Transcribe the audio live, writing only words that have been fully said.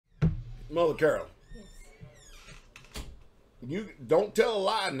Mother Carol. Yes. You don't tell a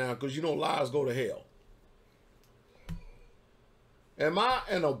lie now, because you know lies go to hell. Am I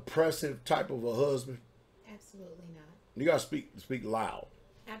an oppressive type of a husband? Absolutely not. You gotta speak loud.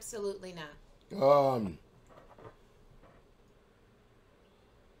 Absolutely not.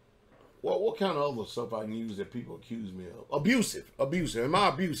 What kind of other stuff I can use that people accuse me of? Abusive. Am I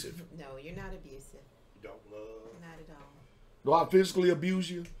abusive? No, you're not abusive. You don't love. Not at all. Do I physically abuse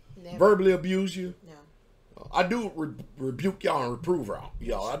you? Never. Verbally abuse you? No. I do rebuke y'all and reprove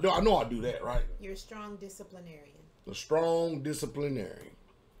y'all. I know I do that, right? You're a strong disciplinarian. A strong disciplinarian.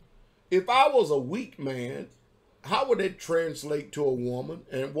 If I was a weak man, how would it translate to a woman,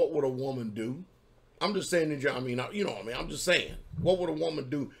 and what would a woman do? I'm just saying, you know what I mean? I'm just saying, what would a woman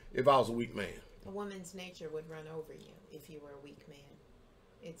do if I was a weak man? A woman's nature would run over you if you were a weak man.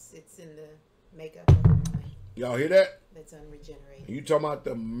 It's in the makeup of a woman. Y'all hear that? That's unregenerated. You talking about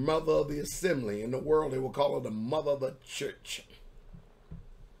the mother of the assembly. In the world, they will call her the mother of the church.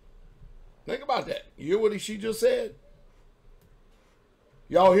 Think about that. You hear what she just said?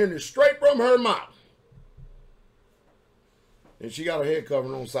 Y'all hearing it straight from her mouth. And she got her head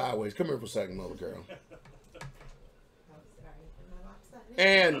covered on sideways. Come here for a second, Mother Carol.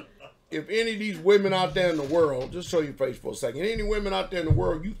 And if any of these women out there in the world, just show your face for a second. Any women out there in the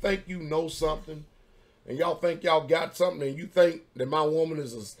world, you think you know something, and y'all think y'all got something, and you think that my woman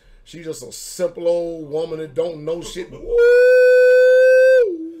she's just a simple old woman that don't know shit. Woo!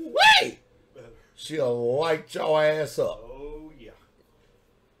 Wait! She'll light your ass up. Oh, yeah.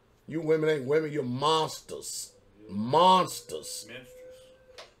 You women ain't women, you're monsters. Monsters. Minstrels.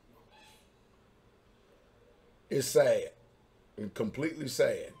 It's sad. And completely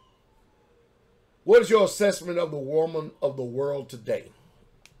sad. What is your assessment of the woman of the world today?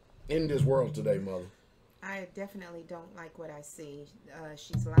 In this world today, Mother? I definitely don't like what I see.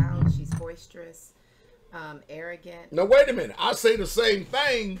 She's loud. She's boisterous. Arrogant. Now, wait a minute. I say the same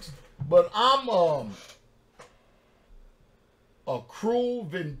things, but I'm a cruel,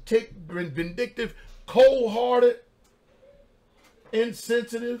 vindictive, cold-hearted,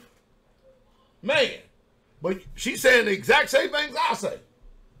 insensitive man. But she's saying the exact same things I say.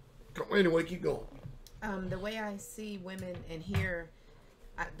 Anyway, keep going. The way I see women and hear,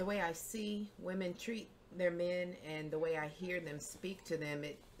 the way I see women treat their men and the way I hear them speak to them,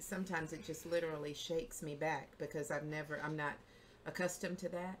 sometimes it just literally shakes me back because I'm not accustomed to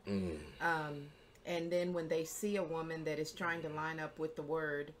that. And then when they see a woman that is trying to line up with the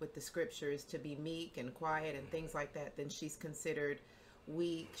word, with the scriptures, to be meek and quiet and things like that, then she's considered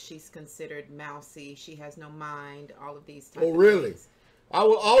weak. She's considered mousy. She has no mind. All of these types. Oh, really? Things.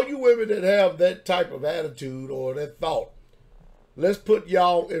 All you women that have that type of attitude or that thought, let's put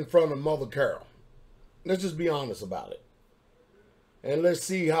y'all in front of Mother Carol. Let's just be honest about it. And let's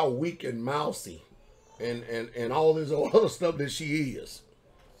see how weak and mousy and all this other stuff that she is.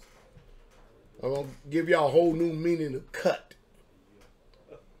 I'm going to give y'all a whole new meaning of cut.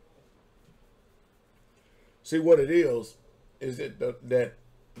 See, what it is that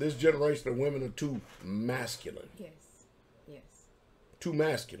this generation of women are too masculine. Yes. Yes. Too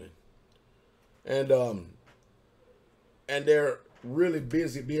masculine. And they're really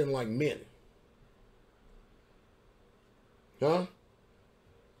busy being like men. Huh?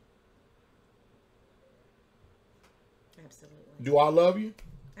 Absolutely. Do I love you?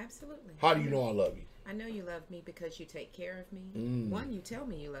 Absolutely. How do you know I love you? I know you love me because you take care of me. Mm. One, you tell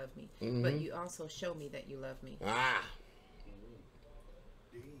me you love me, Mm-hmm. but you also show me that you love me. Ah.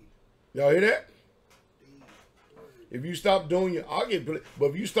 Y'all hear that? If you stop doing but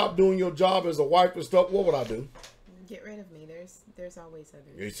if you stop doing your job as a wife and stuff, what would I do? Get rid of me. There's always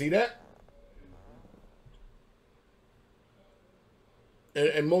others. You see that?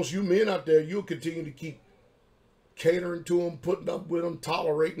 And most of you men out there, you'll continue to keep catering to them, putting up with them,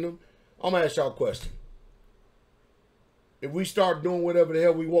 tolerating them. I'm going to ask y'all a question. If we start doing whatever the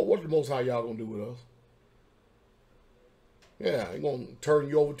hell we want, what's the most high y'all going to do with us? Yeah, he's going to turn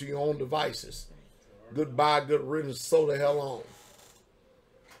you over to your own devices. Goodbye, good riddance, so the hell on.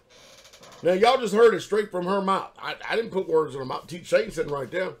 Now, y'all just heard it straight from her mouth. I didn't put words in her mouth. Shane's sitting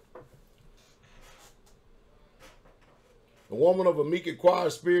right there. A woman of a meek and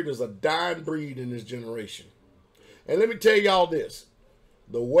quiet spirit is a dying breed in this generation. And let me tell y'all this.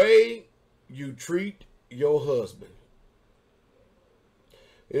 The way you treat your husband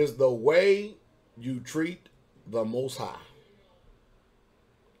is the way you treat the Most High.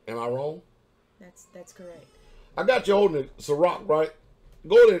 Am I wrong? That's correct. I got you holding it, Sirach, right?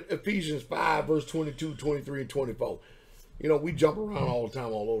 Go to Ephesians 5, verse 22, 23, and 24. You know, we jump around all the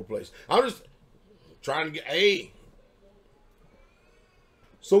time, all over the place. I'm just trying to get,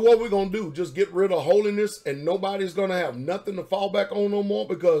 So what we're going to do? Just get rid of holiness and nobody's going to have nothing to fall back on no more?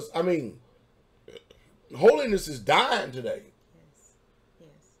 Because, I mean, holiness is dying today. Yes.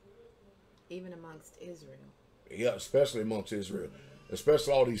 Yes. Even amongst Israel. Yeah, especially amongst Israel.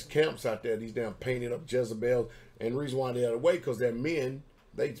 Especially all these camps out there, these damn painted up Jezebels. And the reason why they're away, because they're men.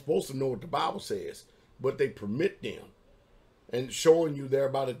 They're supposed to know what the Bible says. But they permit them. And showing you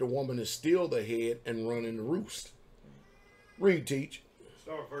thereby that the woman is still the head and running the roost. Read, teach.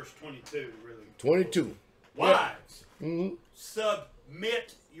 Start verse 22, really. 22. Wives, Yeah.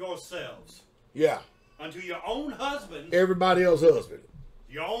 submit yourselves Yeah. unto your own husbands. Everybody else's husband.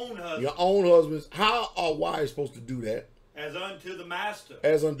 Your own husband. Your own husbands. How are wives supposed to do that? As unto the master.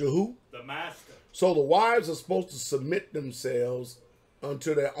 As unto who? The master. So the wives are supposed to submit themselves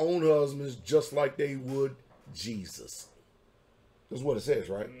unto their own husbands just like they would Jesus. That's what it says,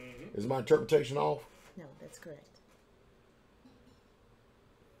 right? Mm-hmm. Is my interpretation off? No, that's correct.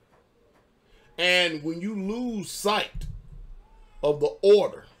 And when you lose sight of the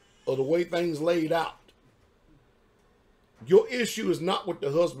order of the way things laid out, your issue is not with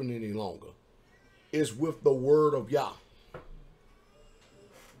the husband any longer. It's with the word of Yah.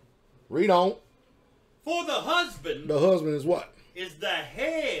 Read on. For the husband. The husband is what? Is the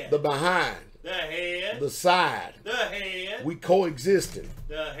head. The behind. The head. The side. The head. We coexisting.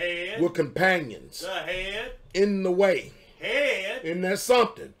 The head. We're companions. The head. In the way. Head. And that's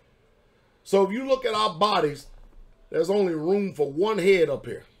something. So if you look at our bodies, there's only room for one head up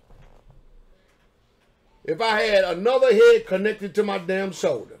here. If I had another head connected to my damn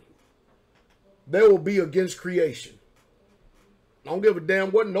shoulder, there will be against creation. I don't give a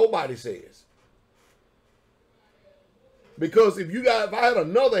damn what nobody says. Because if I had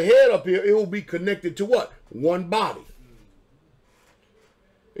another head up here, it will be connected to what? One body.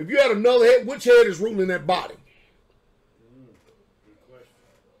 If you had another head, which head is ruling that body?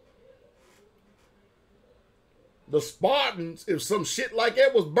 The Spartans, if some shit like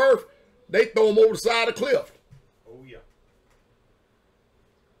that was birthed, they throw them over the side of the cliff. Oh, yeah.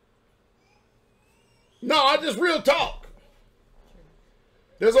 No, I just real talk.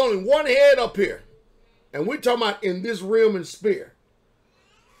 There's only one head up here. And we're talking about in this realm and sphere.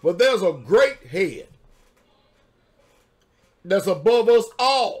 But there's a great head that's above us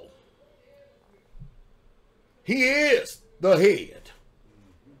all. He is the head.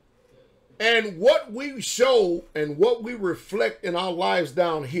 And what we show and what we reflect in our lives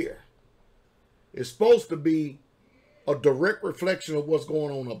down here is supposed to be a direct reflection of what's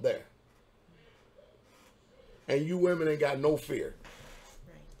going on up there. And you women ain't got no fear.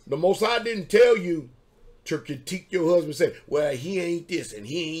 Right. The Most High didn't tell you to critique your husband and say, well, he ain't this and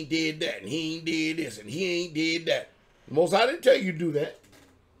he ain't did that and he ain't did this and he ain't did that. The Most High didn't tell you to do that.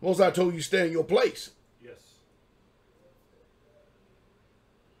 The Most High told you to stay in your place. Yes.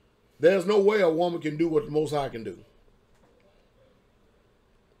 There's no way a woman can do what the Most High can do.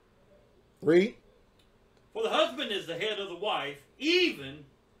 Read. For the husband is the head of the wife, even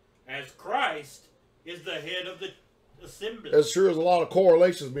as Christ is the head of the assembly. There sure is a lot of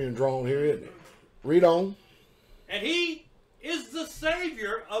correlations being drawn here, isn't it? Read on. And he is the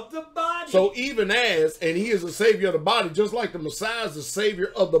Savior of the body. So even as, and he is the Savior of the body, just like the Messiah is the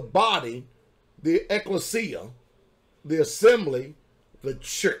Savior of the body, the ecclesia, the assembly, the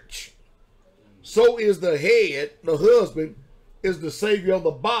church. So is the head, the husband, is the Savior of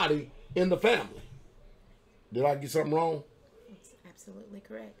the body in the family. Did I get something wrong? That's absolutely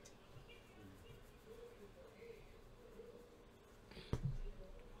correct.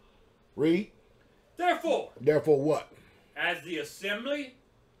 Read. Therefore what? As the assembly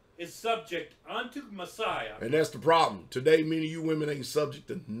is subject unto Messiah. And that's the problem. Today, many of you women ain't subject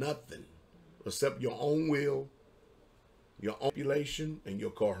to nothing except your own will, your own manipulation, and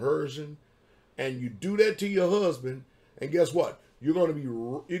your coercion. And you do that to your husband, and guess what? You're going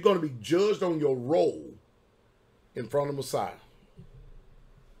to be judged on your role in front of Messiah.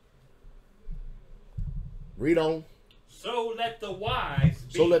 Read on. So let the wives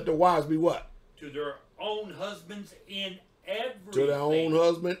be. So let the wives be what? To their own husbands in everything. To their own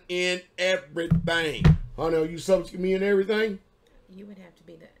husband in everything. Honey, are you subject to me in everything? You would have to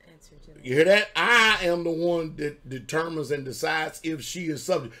be the answer to that. You hear that? I am the one that determines and decides if she is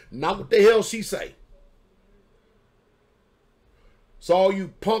subject. Not what the hell she say. So all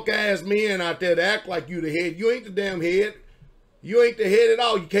you punk ass men out there that act like you the head, you ain't the damn head. You ain't the head at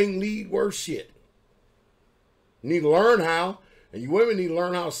all. You can't lead worse shit. You need to learn how, and you women need to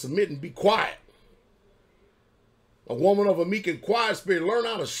learn how to submit and be quiet. A woman of a meek and quiet spirit, learn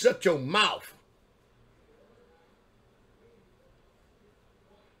how to shut your mouth.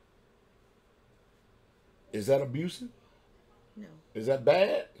 Is that abusive? No. Is that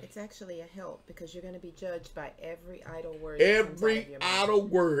bad? It's actually a help because you're going to be judged by every idle word. Every idle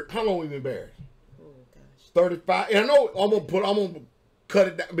word. How long have we been married? Oh gosh. 35. And I know I'm gonna cut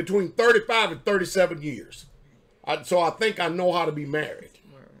it down between 35 and 37 years. So I think I know how to be married.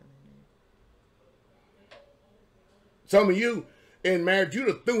 Some of you in marriage, you'd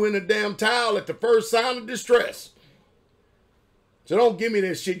have threw in the damn towel at the first sign of distress. So don't give me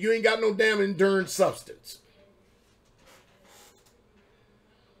this shit. You ain't got no damn endurance substance.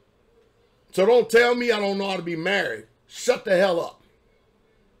 So don't tell me I don't know how to be married. Shut the hell up.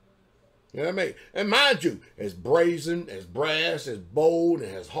 You know what I mean? And mind you, as brazen, as brass, as bold,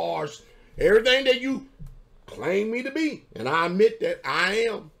 and as harsh, everything that you claim me to be, and I admit that I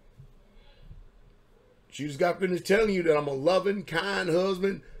am. She just got finished telling you that I'm a loving, kind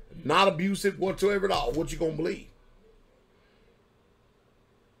husband, not abusive whatsoever at all. What you gonna believe?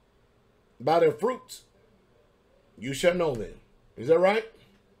 By their fruits, you shall know them. Is that right?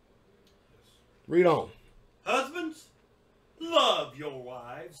 Read on. Husbands, love your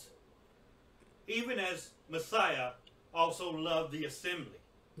wives, even as Messiah also loved the assembly.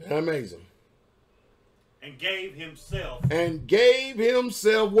 Amazing. And gave himself. And gave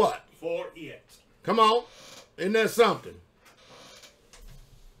himself what? For it. Come on. Isn't that something?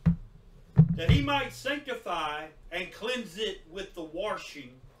 That he might sanctify and cleanse it with the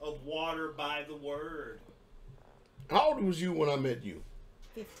washing of water by the word. How old was you when I met you?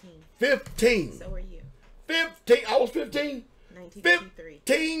 15. 15. So are you. 15. I was 15. 1953.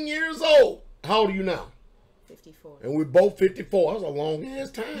 15 years old. How old are you now? 54. And we're both 54. That's a long ass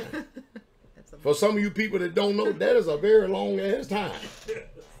time. For some of you people that don't know, that is a very long ass time. That's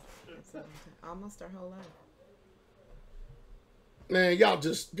a long time. Almost our whole life. Man, y'all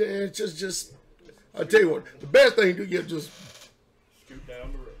just, I tell you what, the best thing to do, you just scoot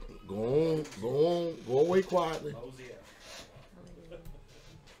down the road. Go away quietly. Mosey out.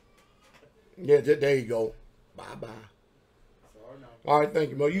 Yeah, there you go. Bye-bye. All right,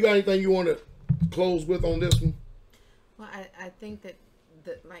 thank you, Mo. You got anything you want to close with on this one? Well, I think that,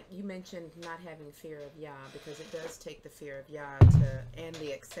 like you mentioned, not having fear of Yah, because it does take the fear of Yah and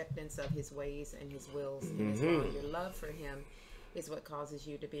the acceptance of his ways and his wills and his law. Your love for him is what causes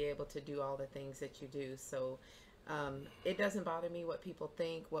you to be able to do all the things that you do. So it doesn't bother me what people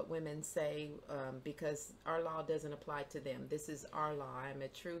think, what women say, because our law doesn't apply to them. This is our law. I'm a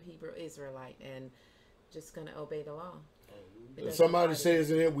true Hebrew Israelite and just going to obey the law. Somebody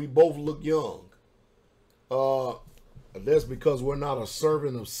says in here, we both look young. That's because we're not a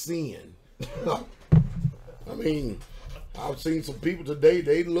servant of sin. I mean, I've seen some people today,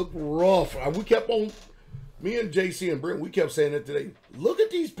 they look rough. We kept on, me and JC and Brent, we kept saying that today. Look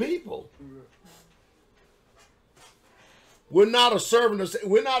at these people. We're not a servant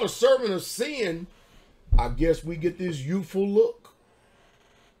of sin. I guess we get this youthful look.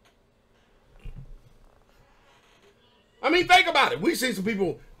 I mean, think about it. We see some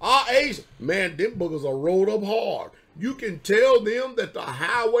people our age, man, them boogers are rolled up hard. You can tell them that the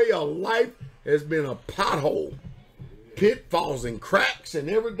highway of life has been a pothole, pitfalls and cracks and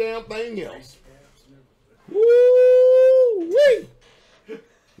every damn thing else. Woo-wee.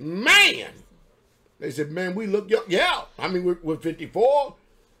 Man. They said, man, we look young. Yeah, I mean, we're 54.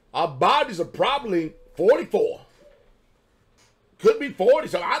 Our bodies are probably 44. Could be 40,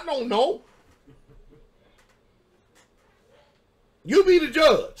 so I don't know. You be the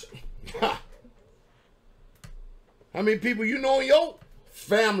judge. How many people you know in your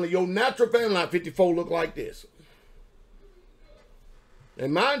family, your natural family, like 54 look like this?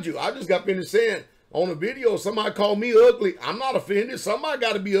 And mind you, I just got finished saying on a video, somebody called me ugly. I'm not offended. Somebody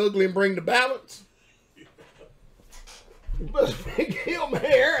got to be ugly and bring the balance. But big him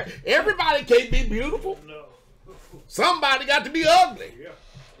hair. Everybody can't be beautiful. No. Somebody got to be ugly. Yeah.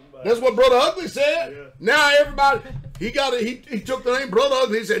 That's what Brother Ugly said. Yeah. Now everybody, he took the name Brother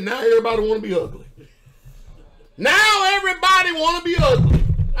Ugly. He said, now everybody want to be ugly. Now everybody want to be ugly.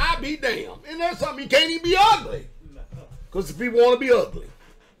 I be damned. And that's something you can't even be ugly. Because the people want to be ugly.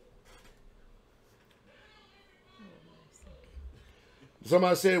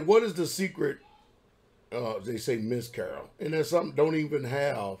 Somebody said, what is the secret? They say Miss Carol. And that's something don't even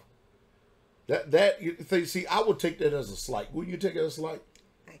have. See, I would take that as a slight. Would you take it as a slight?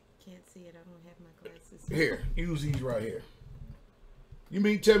 I can't see it. I don't have my glasses. Here, use these right here. You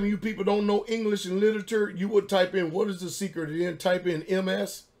mean tell me you people don't know English and literature? You would type in, what is the secret? And then type in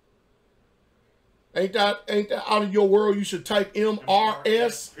MS? Ain't that out of your world? You should type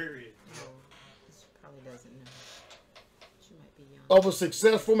MRS. Period. No, she probably doesn't know. She might be young. Of a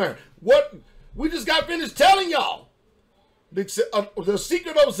successful marriage. What? We just got finished telling y'all. The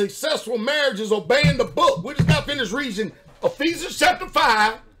secret of a successful marriage is obeying the book. We just got finished reading Ephesians chapter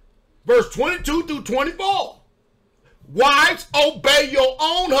 5, verse 22 through 24. Wives, obey your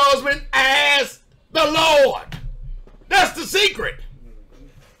own husband as the Lord. That's the secret.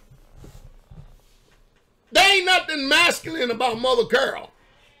 There ain't nothing masculine about Mother Carol.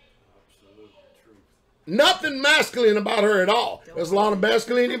 Nothing masculine about her at all. There's a lot of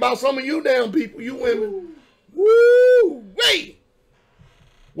masculinity about some of you damn people, you women. Woo! Wait!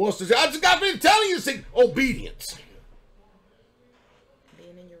 What's this? I just got to telling you, see, obedience.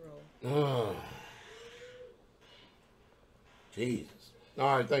 Being in your role. Jesus.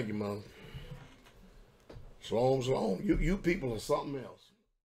 All right, thank you, Mom. Shalom, shalom. You people are something else.